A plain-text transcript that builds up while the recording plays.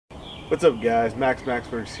What's up guys,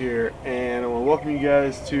 MaksWerks here, and I want to welcome you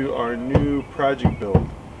guys to our new project build.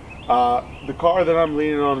 The car that I'm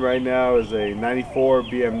leaning on right now is a 94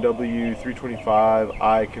 BMW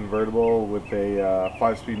 325i convertible with a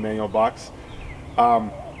 5-speed manual box.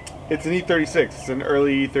 It's an E36, it's an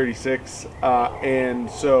early E36,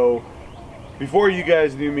 and so before you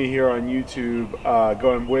guys knew me here on YouTube,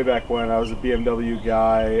 going way back when, I was a BMW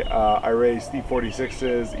guy. I raced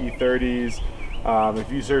E46s, E30s.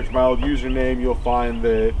 If you search my old username, you'll find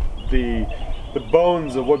that the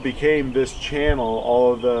bones of what became this channel,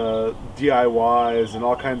 all of the DIYs and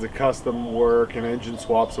all kinds of custom work and engine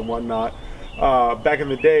swaps and whatnot, back in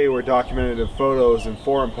the day were documented in photos and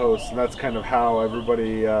forum posts, and that's kind of how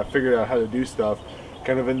everybody figured out how to do stuff,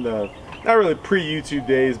 kind of in the, not really pre-YouTube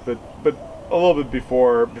days, but a little bit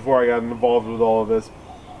before I got involved with all of this.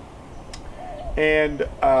 And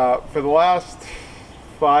for the last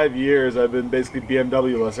 5 years I've been basically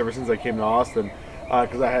BMW-less ever since I came to Austin,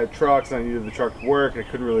 because I had trucks and I needed the truck to work. I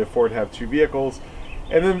couldn't really afford to have 2 vehicles,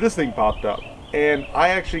 and then this thing popped up, and I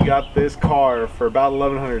actually got this car for about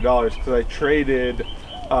 $1,100 because I traded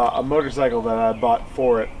a motorcycle that I bought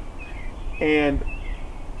for it, and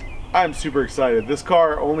I'm super excited. This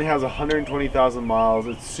car only has 120,000 miles.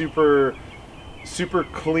 It's super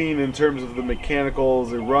clean in terms of the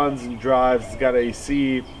mechanicals. It runs and drives. It's got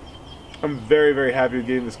AC. I'm very happy with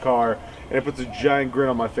getting this car, and it puts a giant grin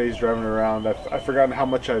on my face driving around. I've forgotten how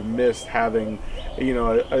much I've missed having, you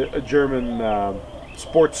know, a German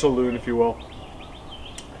sports saloon, if you will.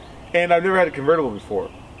 And I've never had a convertible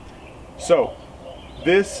before. So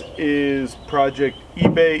this is Project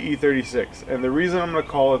eBay E36, and the reason I'm going to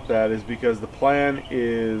call it that is because the plan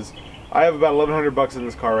is I have about $1,100 in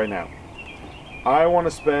this car right now. I want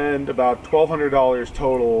to spend about $1,200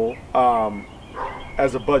 total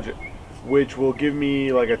as a budget, which will give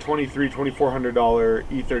me like a $2,400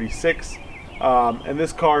 E36, and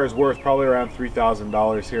this car is worth probably around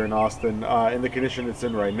 $3,000 here in Austin, in the condition it's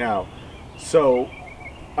in right now. So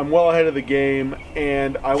I'm well ahead of the game,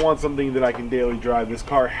 and I want something that I can daily drive. This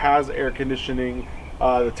car has air conditioning,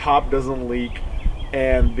 the top doesn't leak,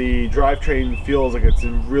 and the drivetrain feels like it's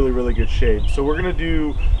in really good shape. So we're going to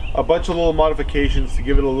do a bunch of little modifications to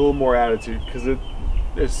give it a little more attitude, because it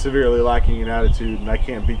is severely lacking in attitude, and I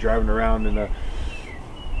can't be driving around in a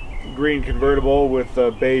green convertible with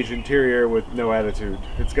a beige interior with no attitude.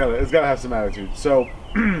 It's gotta have some attitude. So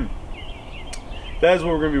that is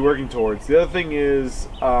what we're going to be working towards. The other thing is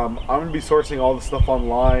I'm going to be sourcing all the stuff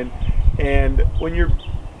online, and when you're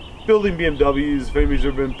building BMWs, if anybody's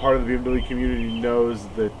ever been part of the BMW community knows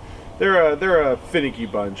that they're a finicky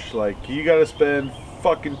bunch. Like, you got to spend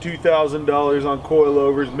fucking $2,000 on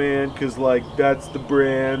coilovers, man, because like that's the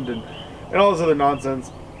brand, and all this other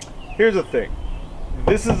nonsense. Here's the thing,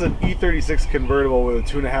 this is an E36 convertible with a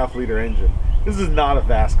 2.5 liter engine. This is not a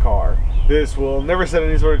fast car. This will never set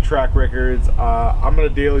any sort of track records. I'm gonna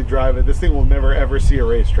daily drive it. This thing will never ever see a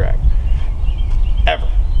racetrack, ever.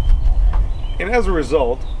 And as a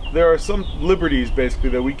result, there are some liberties basically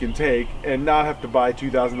that we can take and not have to buy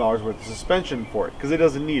 $2,000 worth of suspension for it, because it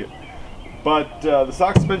doesn't need it. But the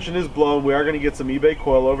stock suspension is blown. We are going to get some eBay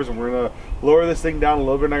coilovers, and we're going to lower this thing down a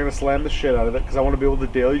little bit. I'm not going to slam the shit out of it because I want to be able to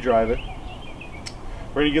daily drive it.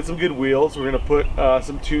 We're going to get some good wheels. We're going to put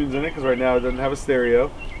some tunes in it because right now it doesn't have a stereo.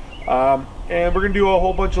 And we're going to do a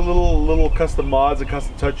whole bunch of little custom mods and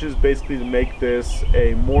custom touches basically to make this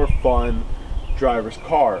a more fun driver's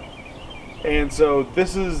car. And so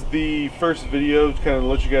this is the first video to kind of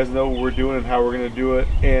let you guys know what we're doing and how we're going to do it.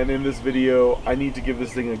 And in this video, I need to give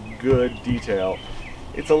this thing a good detail.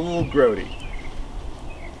 It's a little grody,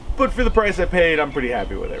 but for the price I paid, I'm pretty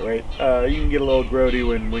happy with it, right? You can get a little grody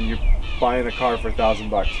when you're buying a car for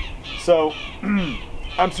 $1,000. So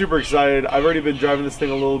I'm super excited. I've already been driving this thing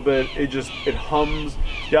a little bit. It hums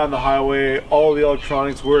down the highway. All the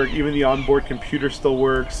electronics work. Even the onboard computer still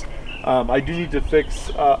works. I do need to fix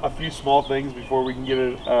a few small things before we can get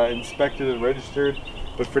it inspected and registered,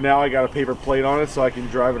 but for now I got a paper plate on it so I can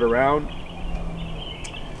drive it around,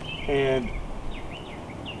 and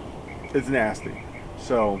it's nasty,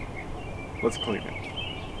 so let's clean it.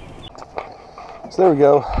 So there we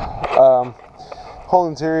go. Whole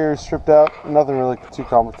interior is stripped out, nothing really too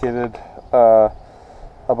complicated. A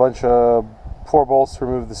bunch of 4 bolts to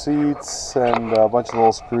remove the seats, and a bunch of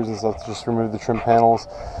little screws and stuff to just remove the trim panels.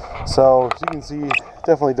 So as you can see, it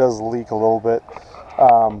definitely does leak a little bit,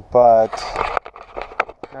 but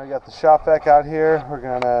now we got the shop vac out here. We're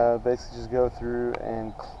gonna basically just go through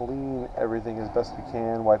and clean everything as best we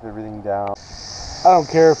can, wipe everything down. I don't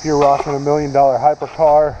care if you're rocking $1 million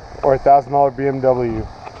hypercar or a $1,000 BMW.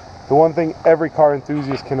 The one thing every car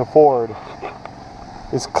enthusiast can afford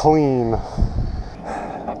is clean.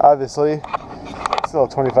 Obviously, still a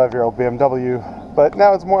 25-year-old BMW, but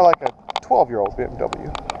now it's more like a 12-year-old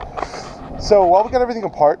BMW. So while we got everything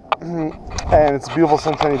apart, and it's a beautiful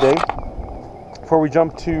sunshiny day, before we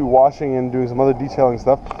jump to washing and doing some other detailing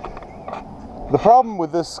stuff, the problem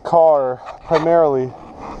with this car primarily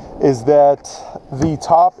is that the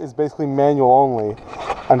top is basically manual only.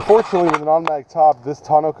 Unfortunately, with an automatic top, this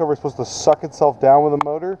tonneau cover is supposed to suck itself down with a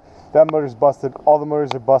motor. That motor's busted. All the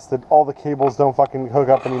motors are busted. All the cables don't fucking hook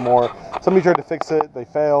up anymore. Somebody tried to fix it. They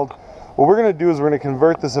failed. What we're going to do is we're going to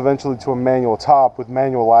convert this eventually to a manual top with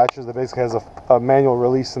manual latches that basically has a manual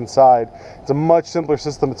release inside. It's a much simpler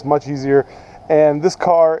system. It's much easier. And this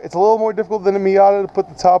car, it's a little more difficult than a Miata to put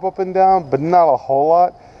the top up and down, but not a whole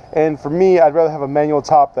lot. And for me, I'd rather have a manual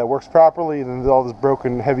top that works properly than all this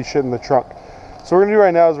broken heavy shit in the trunk. So what we're going to do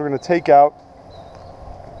right now is we're going to take out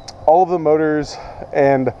all of the motors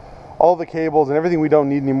and all of the cables and everything we don't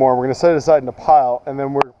need anymore. We're going to set it aside in a pile, and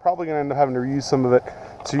then we're probably going to end up having to reuse some of it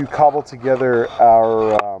to cobble together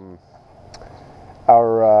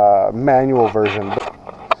our manual version.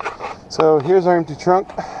 So here's our empty trunk.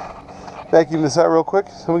 Vacuum this out real quick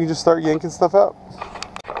so we can just start yanking stuff out.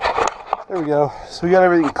 There we go. So we got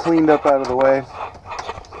everything cleaned up out of the way.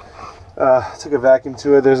 Took a vacuum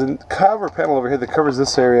to it. There's a cover panel over here that covers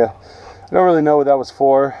this area. I don't really know what that was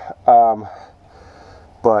for,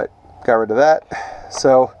 but got rid of that.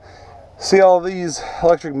 So see all these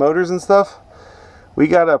electric motors and stuff? We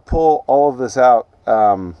gotta pull all of this out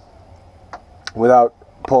without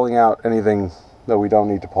pulling out anything that we don't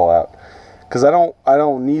need to pull out. Because I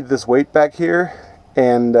don't need this weight back here,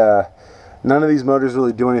 and none of these motors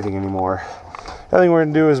really do anything anymore. The other thing we're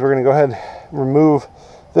going to do is we're going to go ahead and remove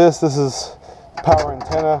this. This is the power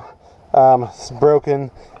antenna. It's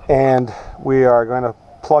broken, and we are going to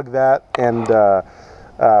plug that, and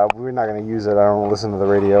we're not going to use it. I don't listen to the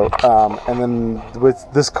radio. And then with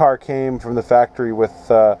this car came from the factory with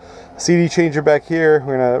a CD changer back here.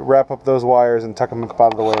 We're going to wrap up those wires and tuck them out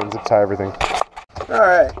of the way and zip tie everything. All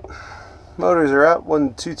right. Motors are out.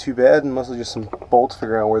 Wasn't too bad, and mostly just some bolts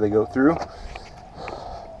figuring out where they go through.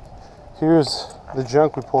 Here's the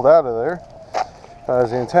junk we pulled out of there.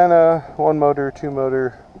 There's the antenna, one motor, two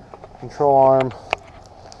motor, control arm.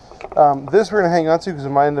 This we're going to hang on to because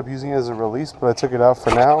we might end up using it as a release, but I took it out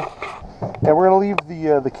for now. And we're going to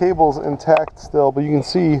leave the cables intact still, but you can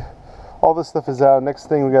see all this stuff is out. Next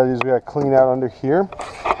thing we got to do is we got to clean out under here.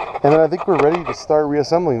 And then I think we're ready to start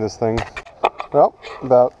reassembling this thing. Well,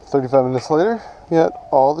 about 35 minutes later, we got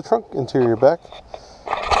all the trunk interior back.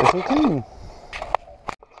 Nice and clean.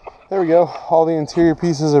 There we go. All the interior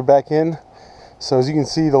pieces are back in. So as you can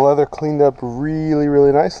see, the leather cleaned up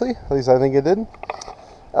really nicely. At least I think it did.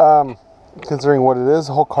 Considering what it is,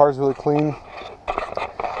 the whole car is really clean.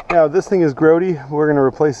 Now this thing is grody. We're going to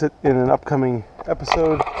replace it in an upcoming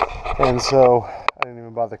episode. And so I didn't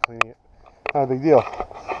even bother cleaning it. Not a big deal.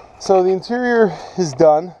 So the interior is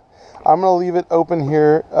done. I'm going to leave it open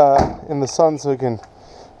here in the sun so it can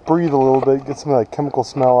breathe a little bit, get some of that chemical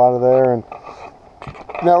smell out of there. And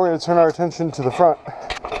now we're going to turn our attention to the front.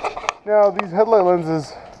 Now these headlight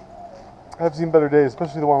lenses have seen better days,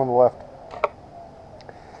 especially the one on the left.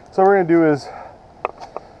 So what we're going to do is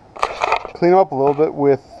clean them up a little bit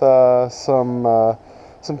with some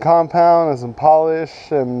compound and some polish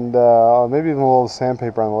and maybe even a little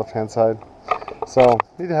sandpaper on the left hand side. So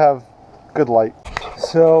need to have good light.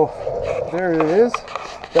 So there it is.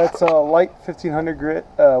 That's a light 1500 grit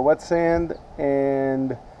wet sand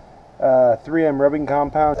and 3M rubbing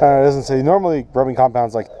compound. It doesn't say. Normally rubbing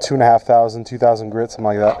compound's like 2,500, 2,000 grit, something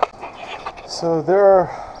like that. So there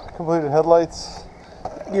are completed headlights.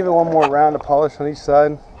 Give it one more round of polish on each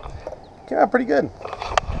side. Came out pretty good.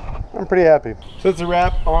 I'm pretty happy. So it's a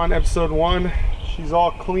wrap on episode 1. She's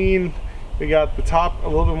all clean. We got the top a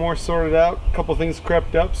little bit more sorted out. A couple things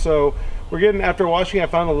crept up. So we're getting, after washing, I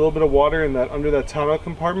found a little bit of water in that under that tonneau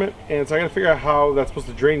compartment, and so I got to figure out how that's supposed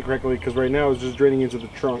to drain correctly, because right now it's just draining into the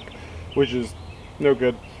trunk, which is no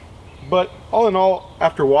good. But all in all,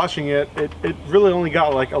 after washing it, it really only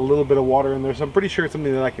got like a little bit of water in there, so I'm pretty sure it's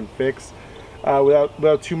something that I can fix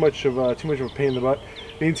without too much of a pain in the butt.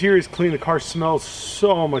 The interior is clean. The car smells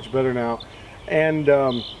so much better now, and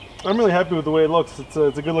I'm really happy with the way it looks. It's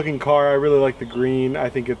a good looking car. I really like the green. I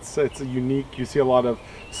think it's unique. You see a lot of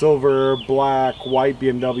silver, black, white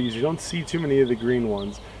BMWs. You don't see too many of the green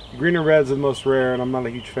ones. The green and red's the most rare, and I'm not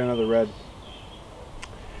a huge fan of the red.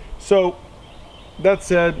 So that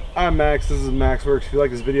said, I'm Max. This is MaksWerks. If you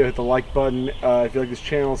like this video, hit the like button. If you like this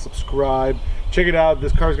channel, subscribe. Check it out.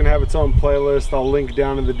 This car's gonna have its own playlist. I'll link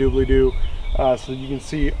down in the doobly-doo. so you can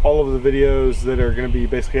see all of the videos that are going to be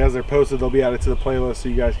basically, as they're posted, they'll be added to the playlist so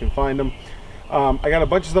you guys can find them. I got a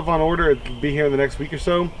bunch of stuff on order. It'll be here in the next week or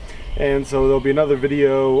so, and so there'll be another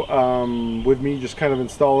video with me just kind of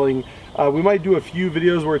installing. We might do a few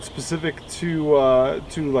videos where it's specific to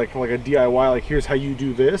like a DIY, like here's how you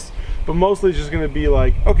do this, but mostly it's just going to be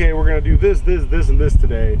like, okay, we're going to do this, and this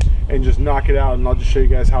today, and just knock it out, and I'll just show you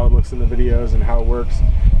guys how it looks in the videos and how it works.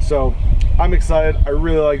 So I'm excited. I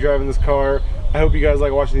really like driving this car. I hope you guys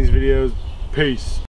like watching these videos. Peace.